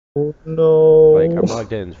Oh Like, I'm no.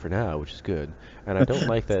 logged in for now, which is good. And I don't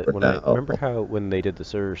like that For when I now. remember how when they did the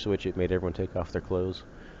server switch, it made everyone take off their clothes.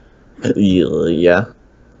 Yeah.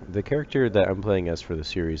 The character that I'm playing as for the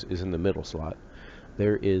series is in the middle slot.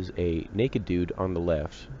 There is a naked dude on the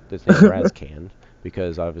left that's named Razcan,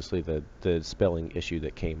 because obviously the spelling issue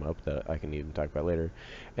that came up that I can even talk about later.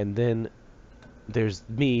 And then there's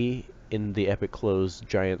me in the epic clothes,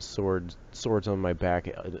 giant swords on my back,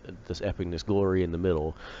 this epicness glory in the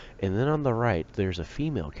middle. And then on the right, there's a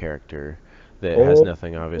female character that has Oh.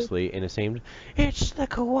 nothing, obviously, and it's named It's the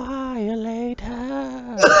Kawaii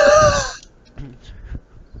Later.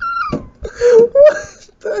 What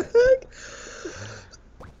the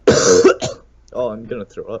heck? Oh, I'm gonna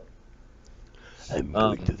throw up. I'm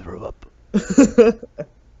going to Um. throw up.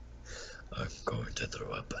 I'm going to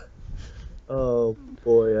throw up. Oh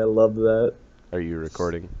boy, I love that. Are you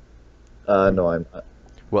recording? No, I'm not.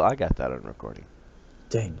 Well, I got that on recording.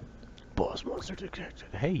 Dang. Boss monster detected.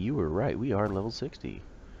 Hey, you were right. We are level 60.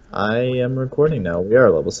 I am recording now. We are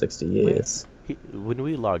level 60, Wait, yes. when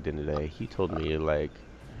we logged in today, he told me like,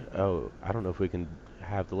 "Oh, I don't know if we can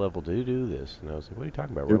have the level to do this." And I was like, "What are you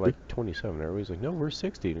talking about? We're Do we? like 27." And everybody's like, "No, we're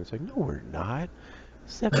 60." And it's like, "No, we're not.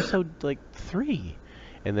 This is episode like 3."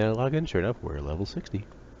 And then I log in, sure enough, we're level 60.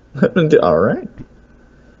 All right.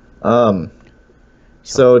 Um,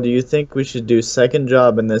 So, so do you think we should do second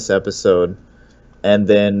job in this episode? And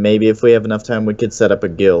then maybe if we have enough time, we could set up a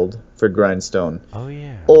guild for Grindstone. oh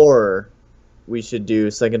yeah. Or we should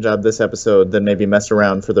do second job this episode, then maybe mess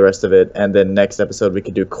around for the rest of it, and then next episode we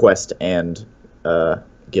could do quest and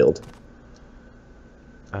guild.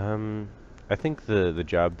 Um, I think the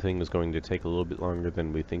job thing is going to take a little bit longer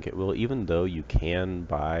than we think it will, even though you can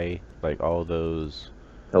buy like all those.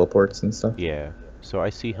 Teleports and stuff. Yeah. So I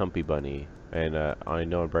see Humpy Bunny, and I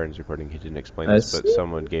know in Brian's recording he didn't explain I this, but see.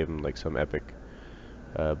 someone gave him like some epic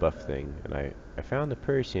buff thing, and I found the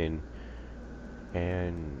person,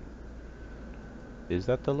 and is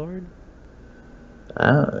that the Lord?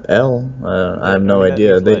 L. I have I no mean that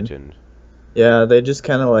idea. means They legend. Yeah, they just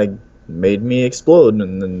kind of like made me explode,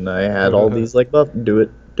 and then I had all these like buff. Do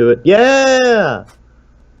it, do it. Yeah.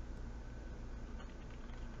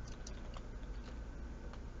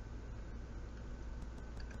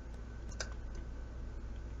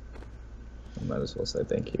 I might as well say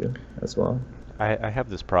thank you as well. I have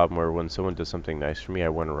this problem where when someone does something nice for me, I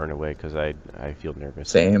want to run away because I feel nervous.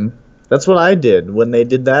 Same. That's what I did. When they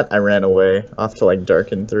did that, I ran away off to like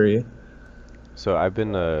Darken 3. So I've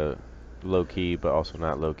been low key, but also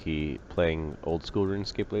not low key, playing old school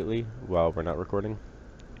RuneScape lately while we're not recording,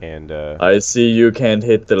 and I see you can't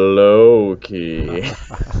hit the low key.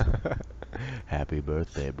 happy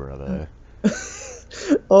birthday, brother.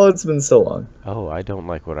 Oh, it's been so long. Oh, I don't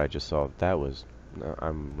like what I just saw. That was. No,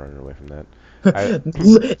 I'm running away from that. I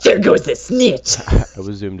There goes the snitch. I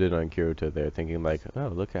was zoomed in on Kyoto there, thinking like, oh,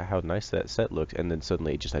 look at how nice that set looks, and then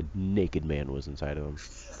suddenly just a naked man was inside of him,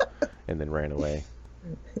 and then ran away.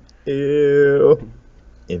 Ew.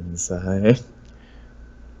 Inside.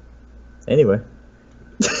 Anyway.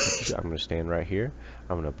 I'm gonna stand right here.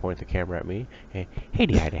 I'm gonna point the camera at me. Hey,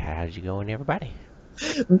 Daddy, how's it going, everybody?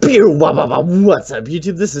 Beer what's up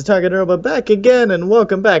YouTube? This is Target Robot back again, and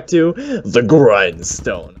welcome back to the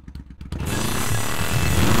Grindstone.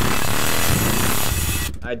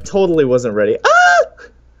 I totally wasn't ready. Ah!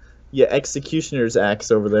 Yeah, Executioner's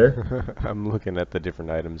axe over there. I'm looking at the different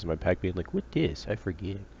items in my pack, being like, what this? I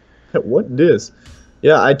forget. What this?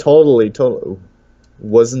 Yeah, I totally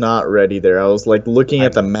was not ready there. I was like looking I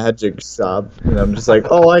at the know. magic shop, and I'm just like,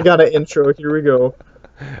 oh, I got an intro. Here we go.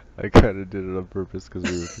 I kind of did it on purpose because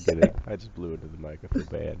we were forgetting. I just blew into the mic. I feel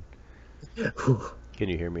bad. Whew. Can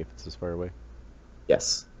you hear me if it's this far away?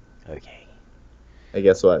 Yes. Okay. Hey,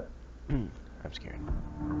 guess what? I'm scared.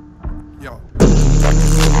 Yo,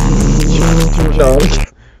 No,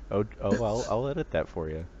 Oh, I'll edit that for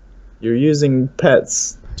you. you're using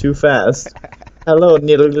pets too fast. Hello,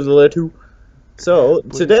 little. So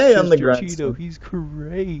But today it's on the just Cheeto, Grindstone, he's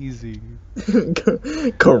crazy.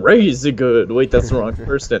 crazy good. Wait, that's the wrong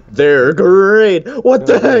person. They're great. What No,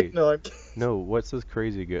 the heck? wait. No, I'm kidding. No, what's this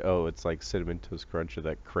crazy good? Oh, it's like Cinnamon Toast Crunch or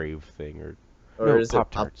that Crave thing, or Or no, is it Pop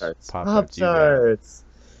Pop-Tarts. Tarts? Pop Pop-Tarts, you got it. Tarts.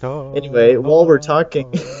 Anyway, while we're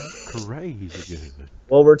talking, Crazy good.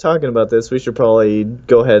 while we're talking about this, we should probably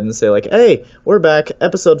go ahead and say like, "Hey, we're back,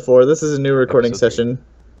 episode 4. This is a new recording Episode 3. session."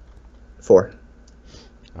 4.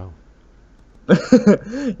 Oh.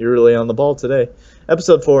 You're really on the ball today.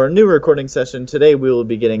 Episode 4, new recording session. Today we will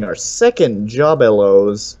be getting our second job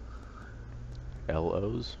LOs.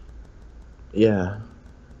 LOs? Yeah.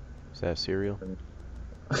 Is that a cereal?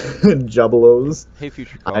 Jabbelos. Hey,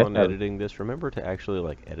 future I Colin, have editing this, remember to actually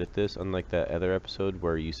like edit this, unlike that other episode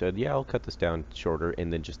where you said, "Yeah, I'll cut this down shorter,"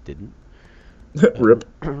 and then just didn't. rip.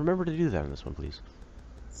 Remember to do that on this one, please.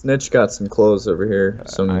 Snitch got some clothes over here.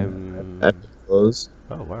 Some I'm. clothes.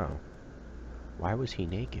 Oh wow. Why was he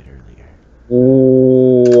naked earlier?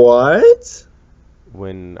 What?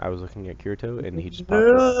 When I was looking at Kirito and he just popped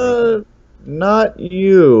up naked. Not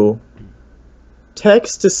you.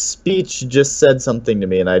 Text to speech just said something to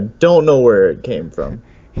me, and I don't know where it came from.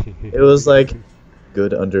 It was like,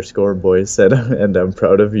 good underscore boy said, and I'm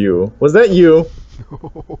proud of you. Was that you?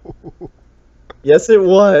 Yes, it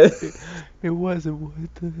was. It wasn't.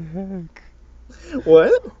 What the heck?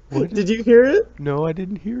 What? What? Did you hear it? No, I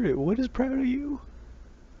didn't hear it. What is proud of you?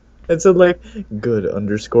 It said like, good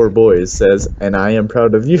underscore boys says, and I am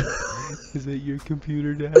proud of you. Is it your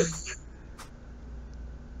computer, Dad?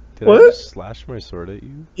 Did What? I just slash my sword at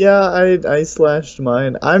you? Yeah, I slashed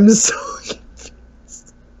mine. I'm so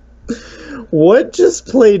confused. What just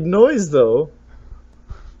played noise though?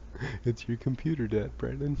 It's your computer, Dad,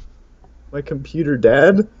 Brandon. My computer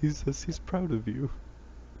dad? He says he's proud of you.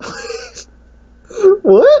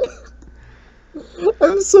 What?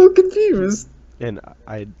 I'm so confused. And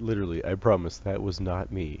I literally, I promise that was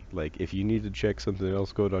not me. Like, if you need to check something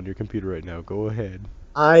else going on your computer right now, go ahead.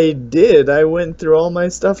 I did. I went through all my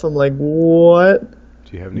stuff. I'm like, what?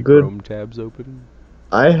 Do you have any Good. Chrome tabs open?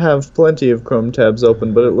 I have plenty of Chrome tabs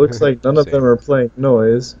open, but it looks like none of them Same. are playing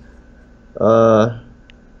noise.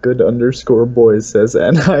 Good underscore boys says,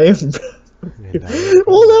 and I am. And I am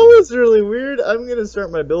Well, that was really weird. I'm gonna start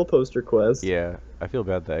my bill poster quest. Yeah, I feel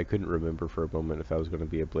bad that I couldn't remember for a moment if I was going to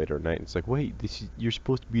be a Blade or Knight. It's like, wait, you're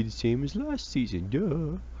supposed to be the same as last season,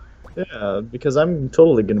 duh. Yeah, because I'm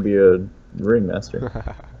totally gonna be a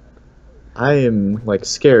ringmaster. I am like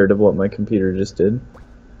scared of what my computer just did.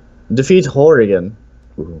 Defeat Horrigan.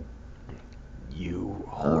 Ooh. You,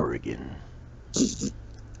 Horrigan.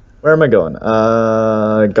 Where am I going?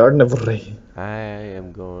 Garden of Rey. I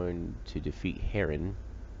am going to defeat Heron.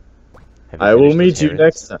 I will meet you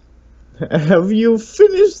next time. Have you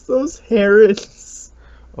finished those herons?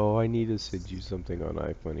 Oh, I need to send you something on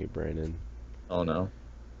iPhone, Brandon. Oh no.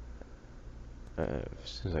 As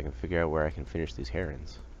soon as I can figure out where I can finish these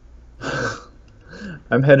herons.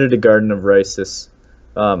 I'm headed to Garden of Rices.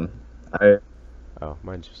 Oh,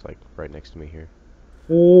 mine's just like right next to me here.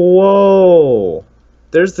 Whoa!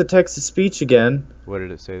 There's the text to speech again. What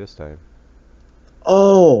did it say this time?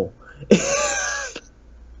 Oh!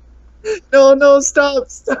 No, stop.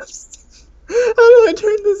 How do I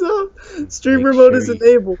turn this off? Streamer mode is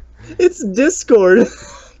enabled. It's Discord.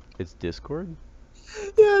 It's Discord?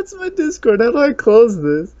 Yeah, it's my Discord. How do I close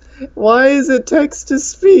this? Why is it text to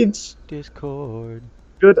speech? Discord.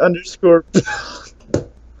 Good underscore.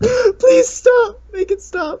 Please stop. Make it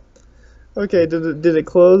stop. Okay, did it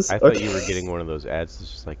close? I thought okay. you were getting one of those ads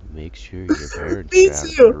that's just like, make sure your parents Me are out of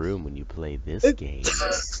too. the room when you play this game.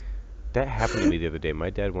 That happened to me the other day. My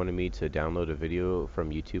dad wanted me to download a video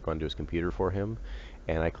from YouTube onto his computer for him,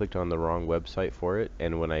 and I clicked on the wrong website for it,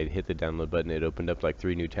 and when I hit the download button, it opened up like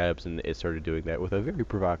 3 new tabs, and it started doing that with a very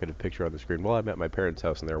provocative picture on the screen while I'm at my parents'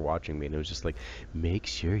 house and they're watching me, and it was just like, make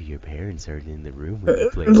sure your parents aren't in the room when you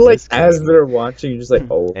play Like, this as game. they're watching, you're just like,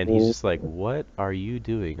 oh. And he's just like, what are you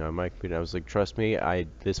doing on my computer? I was like, trust me,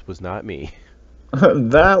 this was not me.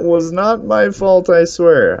 That was not my fault, I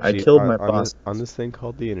swear. I See, killed my boss. On this thing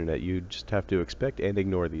called the internet, you just have to expect and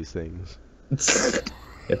ignore these things.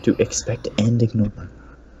 You have to expect and ignore.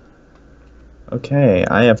 Okay,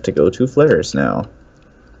 I have to go to Flares now.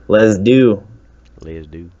 Let's do. Let's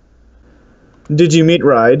do. Did you meet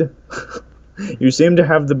Ride? You seem to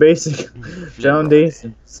have the basic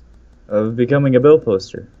foundations of becoming a bill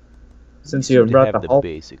poster. Since you have brought the hall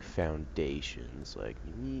basic foundations, like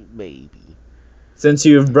maybe. Since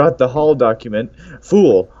you have brought the hall document,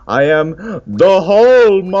 fool, I am the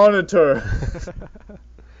hall monitor.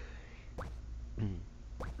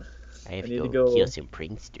 I have need to to go go- kill some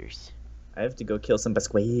pranksters. I have to go kill some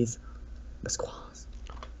Basquas.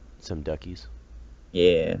 Some duckies.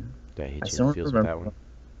 Yeah. That hit I you in still the feels with that remember. one.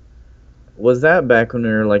 Was that back when we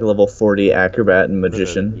were like level 40 acrobat and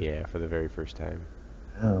magician? Yeah, for the very first time.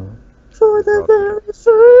 Oh. For the very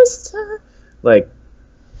first time. Like,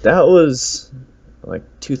 that was like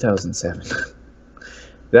 2007.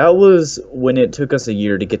 That was when it took us a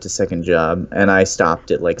year to get to second job, and I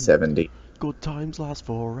stopped at like 70. Good times last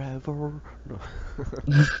forever. No.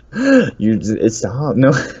 It stopped.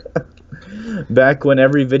 No. Back when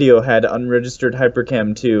every video had unregistered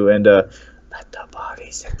hypercam 2 and let the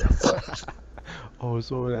bodies hit the floor. Oh,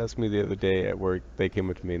 someone asked me the other day at work, they came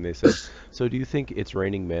up to me and they said, so do you think It's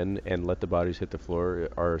Raining Men and Let the Bodies Hit the Floor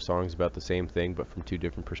are songs about the same thing but from two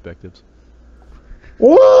different perspectives?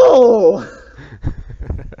 Whoa!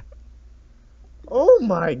 Oh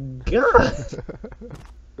my god!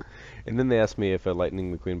 And then they asked me if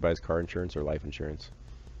Lightning McQueen buys car insurance or life insurance.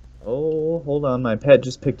 Oh, hold on. My pet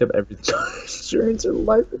just picked up everything. Insurance or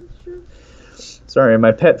life insurance? Sorry,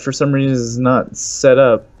 my pet for some reason is not set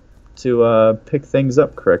up to pick things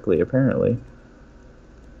up correctly, apparently.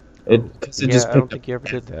 Because it Yeah, just I don't picked up think you ever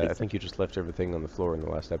did that. I everything. think you just left everything on the floor in the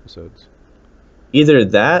last episodes. Either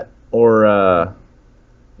that or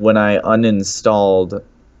when I uninstalled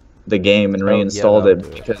the game and Oh, yeah, reinstalled that'll do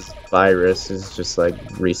it it. because virus is just like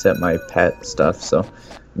reset my pet stuff. So,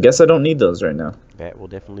 guess I don't need those right now. That will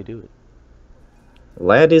definitely do it.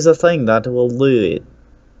 That is a thing that will do it.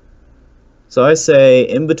 So I say,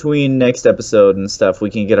 in between next episode and stuff, we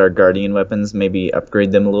can get our guardian weapons, maybe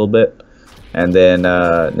upgrade them a little bit, and then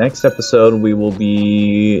next episode we will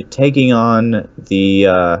be taking on the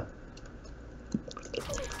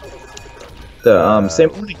Samurai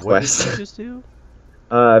What did you quest. just do?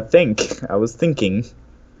 I was thinking.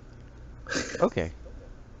 Okay.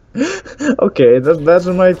 Okay, that's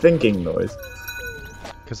my thinking noise.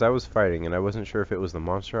 Because I was fighting, and I wasn't sure if it was the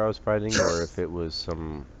monster I was fighting or if it was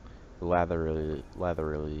some latherily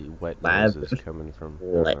wet noises coming from.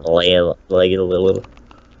 Like a little.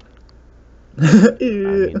 I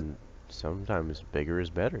mean, sometimes bigger is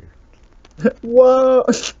better. Whoa!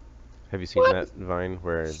 Have you seen that Vine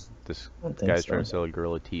where this I don't think guy's so. trying to sell a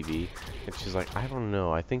girl a TV, and she's like, I don't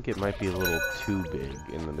know, I think it might be a little too big,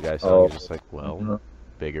 and then the guy selling is just like, well,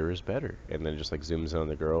 bigger is better, and then just like zooms in on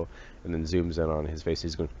the girl, and then zooms in on his face.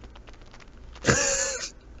 He's going.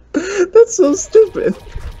 That's so stupid.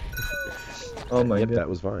 Oh my Yep, god. that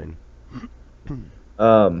was Vine.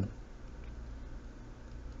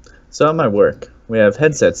 So at my work, we have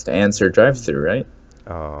headsets to answer drive-through, right?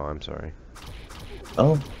 Oh, I'm sorry.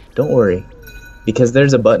 Oh, don't worry. Because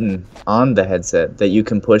there's a button on the headset that you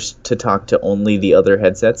can push to talk to only the other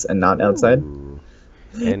headsets and not outside. Ooh.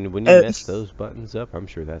 And when you And- mess those buttons up, I'm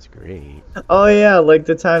sure that's great. Oh yeah, like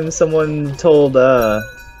the time someone told the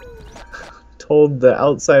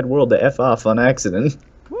outside world to F off on accident.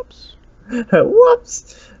 Whoops.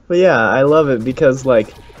 Whoops! But yeah, I love it because,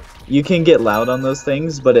 like, you can get loud on those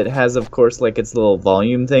things, but it has, of course, like, its little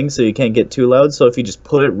volume thing, so you can't get too loud. So if you just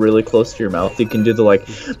put it really close to your mouth, you can do the, like,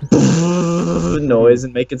 noise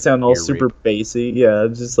and make it sound all Ear super rape. bassy. Yeah,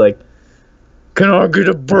 it's just like, can I get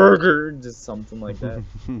a burger? Just something like that.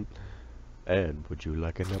 And would you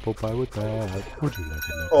like an apple pie with that? Would you like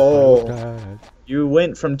an apple Oh. pie with that? You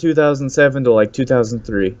went from 2007 to, like,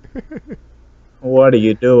 2003. What are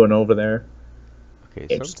you doing over there? Okay,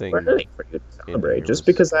 It's something. early for you to here celebrate. Just was-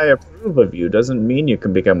 because I approve of you doesn't mean you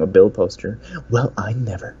can become a bill poster. Well, I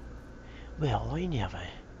never. Well, I never.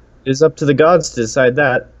 It is up to the gods to decide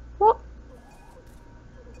that.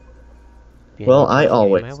 Well, I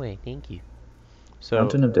always. My way, thank you. So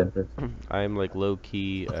Mountain of Denver. I'm like low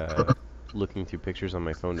key looking through pictures on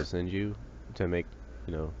my phone to send you to make,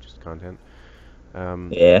 just content.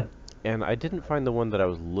 Yeah. And I didn't find the one that I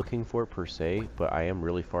was looking for per se, but I am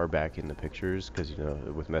really far back in the pictures because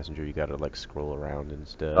with Messenger you gotta like scroll around and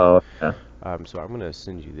stuff. Oh, yeah. So I'm gonna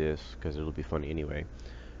send you this because it'll be funny anyway.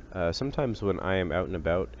 Sometimes when I am out and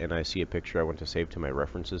about and I see a picture I want to save to my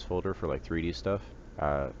references folder for like 3D stuff,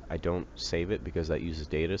 I don't save it because that uses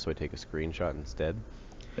data, so I take a screenshot instead.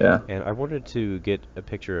 Yeah. And I wanted to get a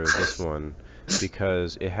picture of this one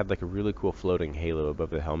because it had like a really cool floating halo above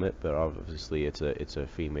the helmet, but obviously it's a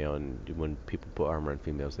female, and when people put armor on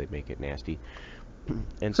females, they make it nasty.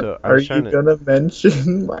 And so I Are was you trying to. gonna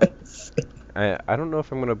mention my face? I don't know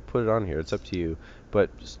if I'm gonna put it on here. It's up to you. But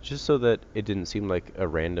just so that it didn't seem like a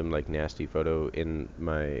random like nasty photo in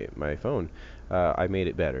my phone, I made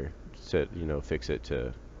it better to fix it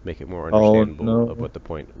to make it more understandable no. of what the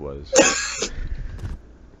point was.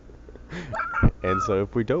 And so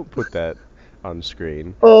if we don't put that on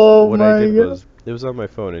screen, Oh what my I did god. was it was on my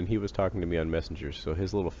phone and he was talking to me on Messenger, so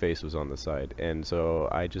his little face was on the side, and so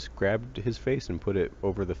I just grabbed his face and put it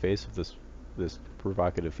over the face of this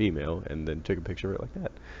provocative female, and then took a picture of it like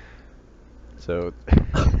that. So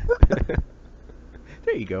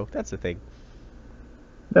there you go. That's the thing.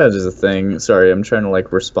 That is a thing. Sorry, I'm trying to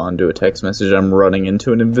like respond to a text message. I'm running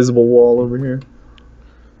into an invisible wall over here.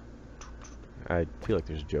 I feel like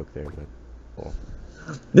there's a joke there, but well.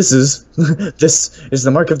 This is the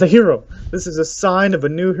mark of the hero. This is a sign of a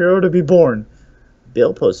new hero to be born.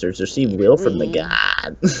 Bill posters receive will from the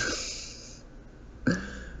god.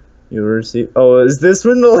 You will receive. Oh, is this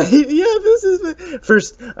when the lady? Yeah, this is the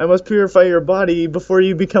first. I must purify your body before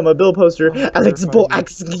you become a bill poster. Oh, Alex purify me.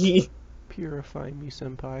 Boaxki. Purify me,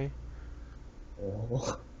 senpai.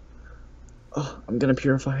 Oh. Oh, I'm gonna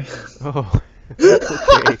purify. Oh,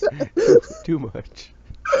 okay. Too much.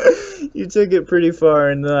 You took it pretty far,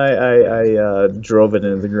 and then I drove it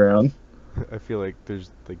into the ground. I feel like there's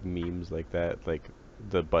like memes like that, like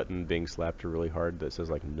the button being slapped really hard that says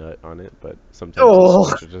like nut on it, but sometimes it's Oh,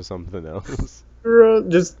 switched to something else.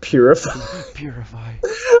 just purify. Purify. I need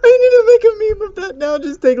to make a meme of that now.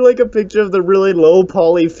 Just take like a picture of the really low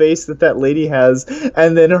poly face that lady has,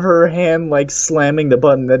 and then her hand like slamming the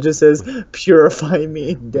button that just says "Purify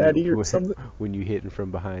me, Daddy" or something. When you hit him from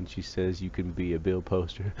behind, she says you can be a bill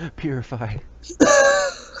poster. Purify.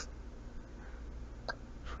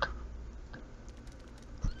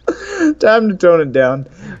 Time to tone it down.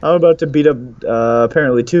 I'm about to beat up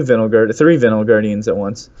apparently three Venal Guardians at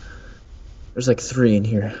once. There's like 3 in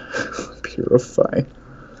here. Purify.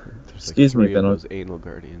 There's Excuse like me, 3 of Venal. those anal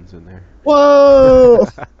guardians in there. Whoa!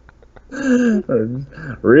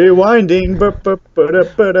 Rewinding.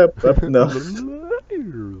 No.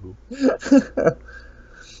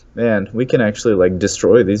 Man, we can actually like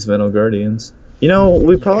destroy these Venal Guardians. You know,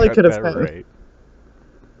 we probably You could have got that had.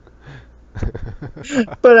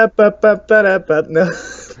 right. No.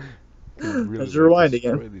 Really Let's rewind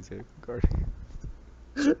destroy again. these anal guardians.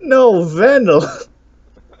 No, Venal.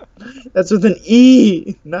 That's with an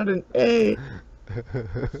E, not an A.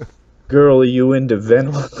 Girl, you into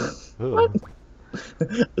Venal? What?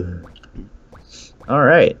 All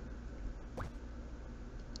right.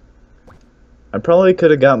 I probably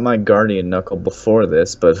could have got my Guardian Knuckle before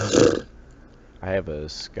this, but I have a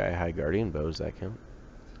Sky High Guardian bow. Does that count?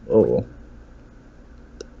 oh.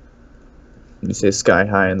 You say Sky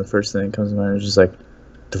High, and the first thing that comes to mind is just like,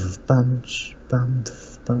 it's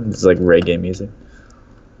like reggae music.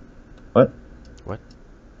 What? What?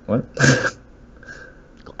 What?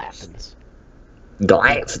 Glaffins.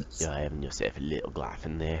 Glaffins. You're having yourself a little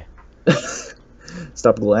glaffin there.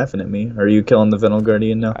 Stop laughing at me. Are you killing the Venal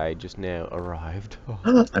Guardian now? I just now arrived.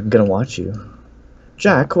 I'm gonna watch you.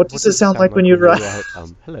 Jack, what does it sound like when you arrive?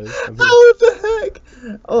 arrive? Hello, I'm here. Oh, what the heck?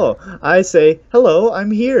 Oh, I say, hello,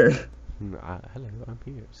 I'm here. Hello, I'm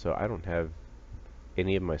here. So I don't have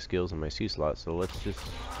any of my skills in my C slot, so let's just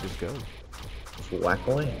go. Whack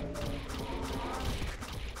away.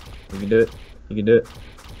 You can do it. You can do it.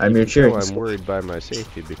 I'm your cheering. I'm worried by my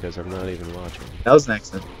safety because I'm not even watching. That was an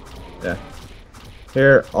accident. Yeah.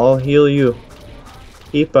 Here, I'll heal you.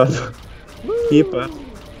 Keep up. Keep up.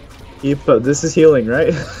 Keep up. This is healing,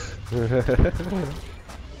 right?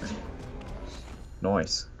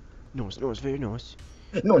 Nice. Nice, very nice.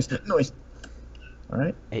 Nice, nice.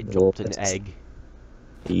 Alright. It dropped an egg.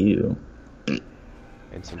 You.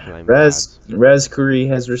 And some flame Raz Curry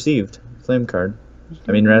has received. Flame card.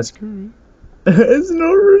 I mean, Raz. It's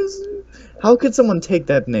no reason. How could someone take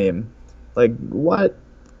that name? Like, what?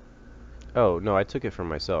 Oh, no, I took it from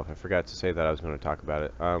myself. I forgot to say that I was going to talk about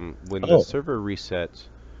it. When the server reset,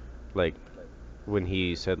 like, when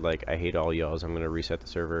he said, like, I hate all y'alls, I'm going to reset the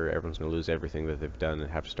server, everyone's going to lose everything that they've done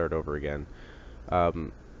and have to start over again,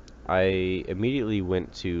 I immediately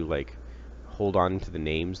went to, like, hold on to the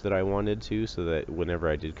names that I wanted to, so that whenever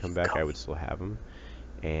I did come back, I would still have them.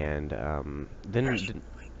 And then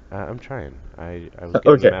I'm trying. I was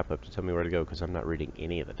getting the map up to tell me where to go, because I'm not reading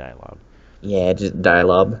any of the dialogue. Yeah, just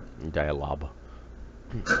dialogue. Dialogue.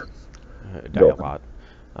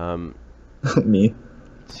 Me.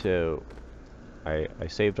 So, I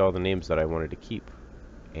saved all the names that I wanted to keep,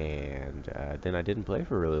 and then I didn't play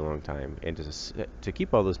for a really long time. And to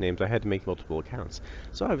keep all those names, I had to make multiple accounts.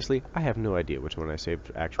 So obviously, I have no idea which one I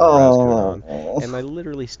saved actual Razcon on, and I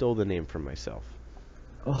literally stole the name from myself.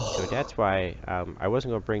 So that's why I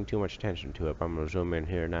wasn't going to bring too much attention to it. I'm going to zoom in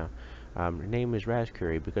here now. Her name is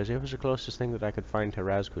Razcurry because it was the closest thing that I could find to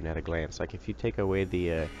Razgoon at a glance. Like if you take away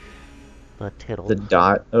the tittle, the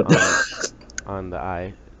dot on the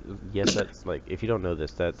eye. Yes, that's like if you don't know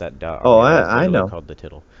this, that dot. Oh, I know. Called the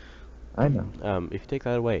tittle. I know. If you take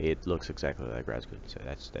that away, it looks exactly like Razgoon. So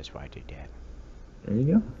that's why I did that. There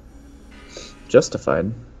you go.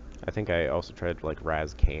 Justified. I think I also tried like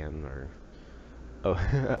Razcan or. Oh,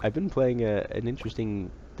 I've been playing an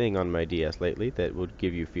interesting thing on my DS lately that would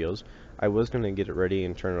give you feels. I was going to get it ready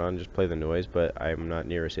and turn it on and just play the noise, but I'm not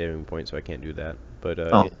near a saving point, so I can't do that. But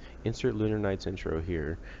insert Lunar Nights intro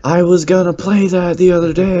here. I was going to play that the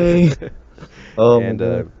other day.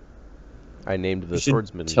 And I named the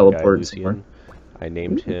swordsman guy Lucian. I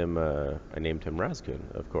named him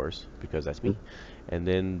Razkun, of course, because that's me. And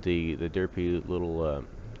then the derpy little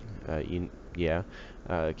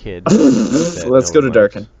kid. That Let's no go one to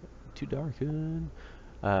likes. Darkin. To Darkin.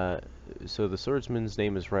 So the swordsman's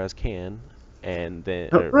name is Razcan, and then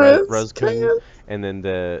Razkun, and then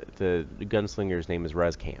the gunslinger's name is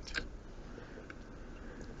Razkant.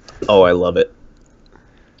 Oh, I love it.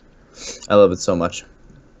 I love it so much.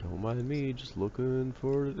 Don't mind me, just looking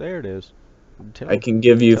for. There it is. I can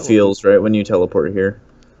give you feels right when you teleport here.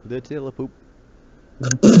 The telepoop.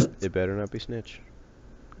 It better not be snitch.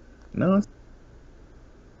 No.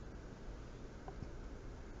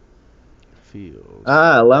 Feels.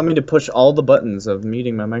 Allow me to push all the buttons of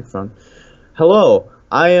muting my microphone. Hello,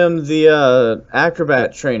 I am the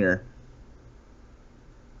acrobat trainer.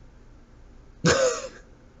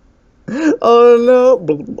 Oh no!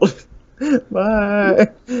 Bye.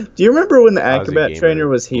 Do you remember when the acrobat trainer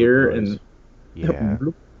was here and yeah,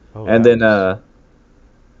 and then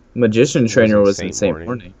magician trainer was in Saint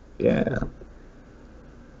Morning? Yeah.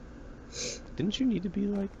 Didn't you need to be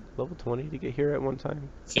like level 20 to get here at one time?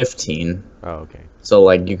 15. Oh, okay. So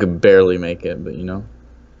like you could barely make it, but you know.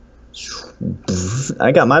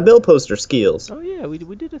 I got my bill poster skills. Oh yeah, we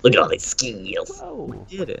did it. Look at all these skills. Whoa.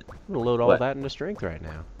 We did it. I'm gonna load all that into strength right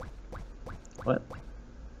now. What?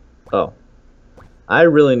 Oh. I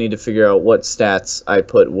really need to figure out what stats I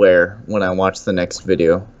put where when I watch the next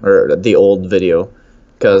video, or the old video.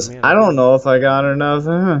 Because I don't know if I got enough.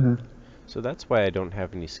 So that's why I don't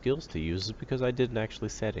have any skills to use, is because I didn't actually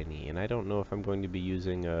set any, and I don't know if I'm going to be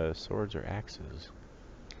using swords or axes.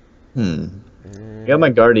 I got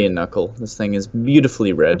my guardian knuckle. This thing is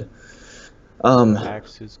beautifully red.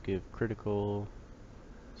 Axes give critical.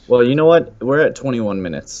 Well, you know what? We're at 21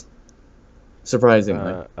 minutes.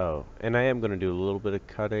 Surprisingly. Oh, and I am going to do a little bit of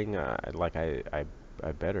cutting. I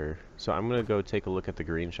better. So I'm going to go take a look at the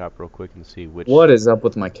green shop real quick and see which. What is up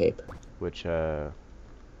with my cape? Which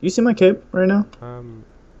You see my cape right now?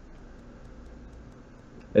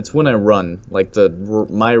 It's when I run, like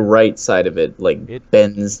my right side of it, like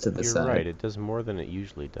bends to the side. You're right. It does more than it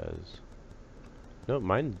usually does. No,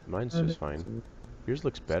 mine's just fine. Yours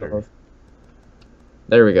looks better.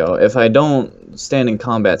 There we go. If I don't stand in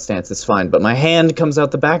combat stance, it's fine. But my hand comes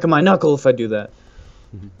out the back of my knuckle if I do that.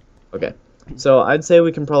 Okay. So I'd say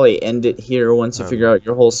we can probably end it here once you figure out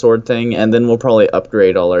your whole sword thing, and then we'll probably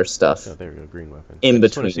upgrade all our stuff. Oh, there we go. Green weapon. In between. I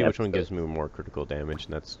just want to see which one gives me more critical damage,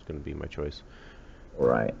 and that's going to be my choice.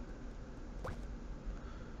 Right.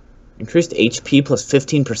 Increased HP plus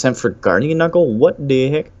 15% for Guardian Knuckle? What the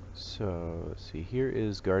heck? So, let's see. Here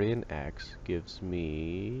is Guardian Axe. Gives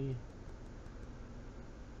me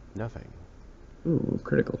nothing. Ooh,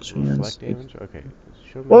 critical chance. Reflect damage? Okay.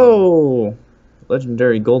 Show me. Whoa!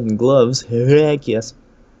 Legendary golden gloves. Heck yes.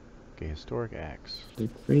 Okay, historic axe.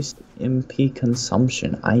 Decreased MP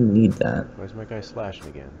consumption. I need that. Why is my guy slashing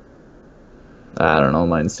again? I don't know.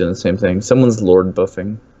 Mine's doing the same thing. Someone's lord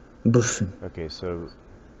buffing. Okay, so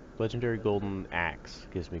legendary golden axe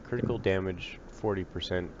gives me critical damage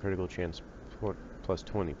 40%, critical chance plus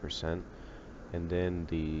 20%, and then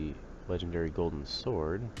the legendary golden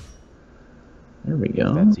sword. There we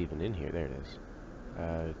go. That's even in here. There it is.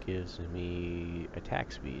 Gives me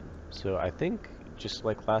attack speed. So I think, just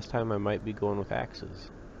like last time, I might be going with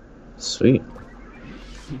axes. Sweet.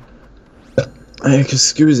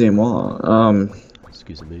 Excusez-moi.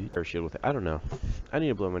 Excuse me. Or shield with it. I don't know. I need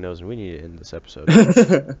to blow my nose, and we need to end this episode.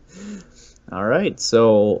 All right.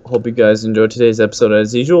 So hope you guys enjoyed today's episode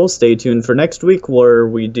as usual. Stay tuned for next week where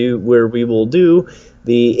we will do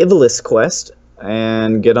the Ivlis quest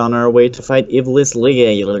and get on our way to fight Ivlis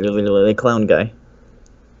the clown guy.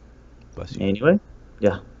 Bless you. Anyway,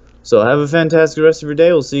 yeah. So have a fantastic rest of your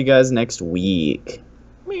day. We'll see you guys next week.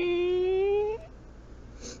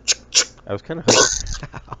 I was kind of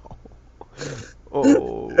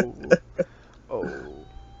Oh.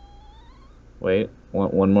 Wait,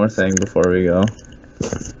 one more thing before we go.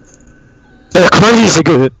 They're crazy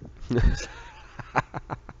good.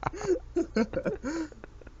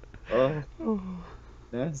 Oh,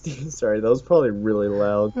 nasty. Sorry, that was probably really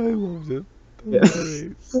loud. I loved it. Yeah.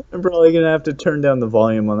 I'm probably gonna have to turn down the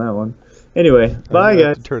volume on that one. Anyway, bye guys.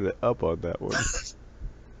 Have to turn it up on that one.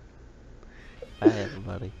 Bye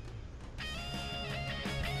everybody.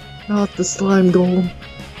 Not the slime golem.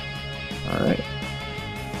 Alright.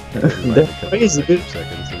 They're crazy, dude.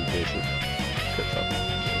 Seconds in case it cuts off.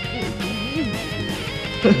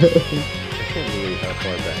 I can't believe how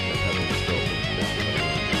far back I'm having to scroll.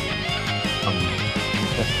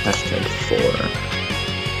 Hashtag 4.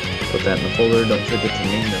 Put that in the folder. Don't forget to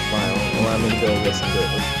name your file. Allow me to go listen to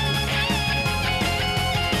it.